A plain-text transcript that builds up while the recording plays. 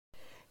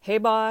Hey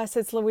boss,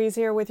 it's Louise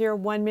here with your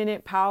 1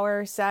 minute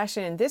power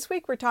session. This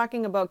week we're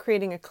talking about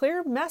creating a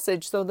clear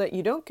message so that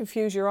you don't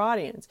confuse your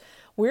audience.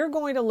 We're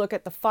going to look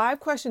at the 5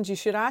 questions you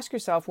should ask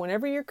yourself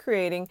whenever you're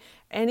creating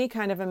any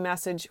kind of a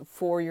message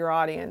for your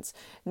audience.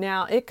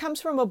 Now, it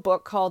comes from a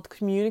book called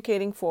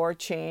Communicating for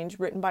Change,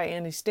 written by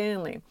Andy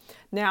Stanley.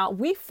 Now,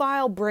 we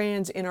file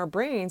brands in our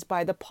brains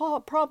by the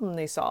problem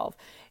they solve.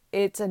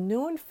 It's a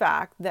known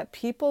fact that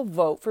people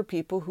vote for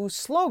people whose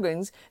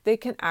slogans they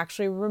can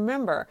actually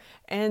remember,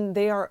 and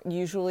they are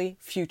usually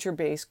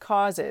future-based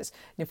causes.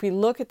 And if we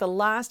look at the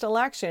last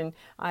election,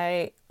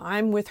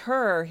 I'm with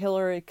her,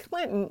 Hillary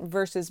Clinton,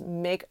 versus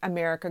Make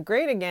America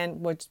Great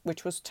Again,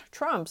 which was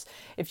Trump's.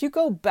 If you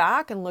go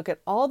back and look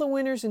at all the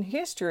winners in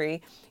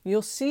history,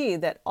 you'll see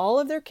that all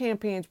of their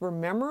campaigns were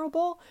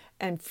memorable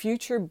and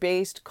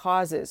future-based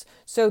causes.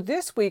 So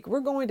this week, we're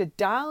going to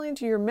dial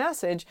into your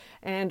message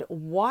and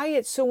why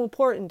it's so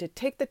important to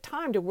take the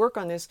time to work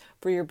on this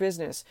for your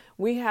business.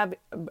 We are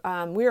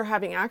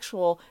having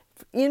actual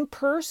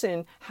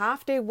in-person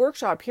half-day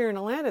workshop here in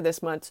Atlanta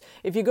this month.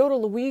 If you go to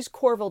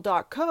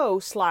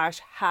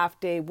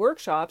louisecorville.co/half-day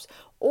workshops,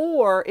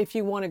 or if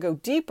you want to go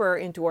deeper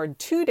into our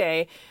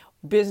 2-day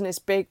business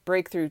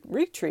breakthrough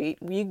retreat,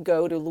 we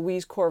go to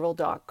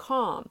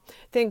louisecorville.com.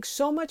 Thanks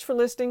so much for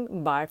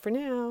listening. Bye for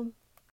now.